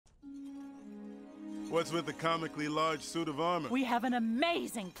What's with the comically large suit of armor? We have an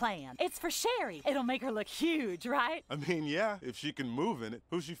amazing plan. It's for Sherry. It'll make her look huge, right? I mean, yeah, if she can move in it.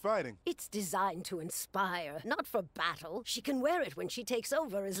 Who's she fighting? It's designed to inspire, not for battle. She can wear it when she takes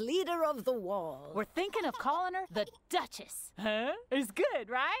over as leader of the Wall. We're thinking of calling her the Duchess. Huh? It's good,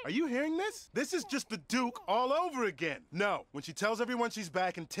 right? Are you hearing this? This is just the Duke all over again. No, when she tells everyone she's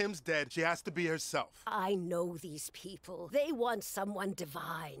back and Tim's dead, she has to be herself. I know these people. They want someone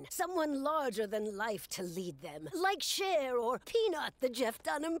divine, someone larger than life to lead them. Like Cher or Peanut, the Jeff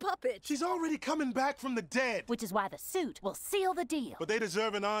Dunham puppet. She's already coming back from the dead. Which is why the suit will seal the deal. But they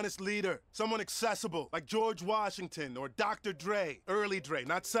deserve an honest leader. Someone accessible, like George Washington or Dr. Dre. Early Dre,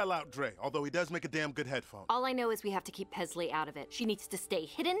 not sellout Dre, although he does make a damn good headphone. All I know is we have to keep Paisley out of it. She needs to stay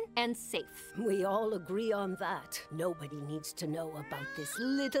hidden and safe. We all agree on that. Nobody needs to know about this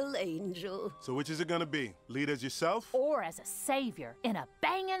little angel. So which is it gonna be? Lead as yourself? Or as a savior in a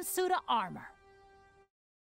banging suit of armor.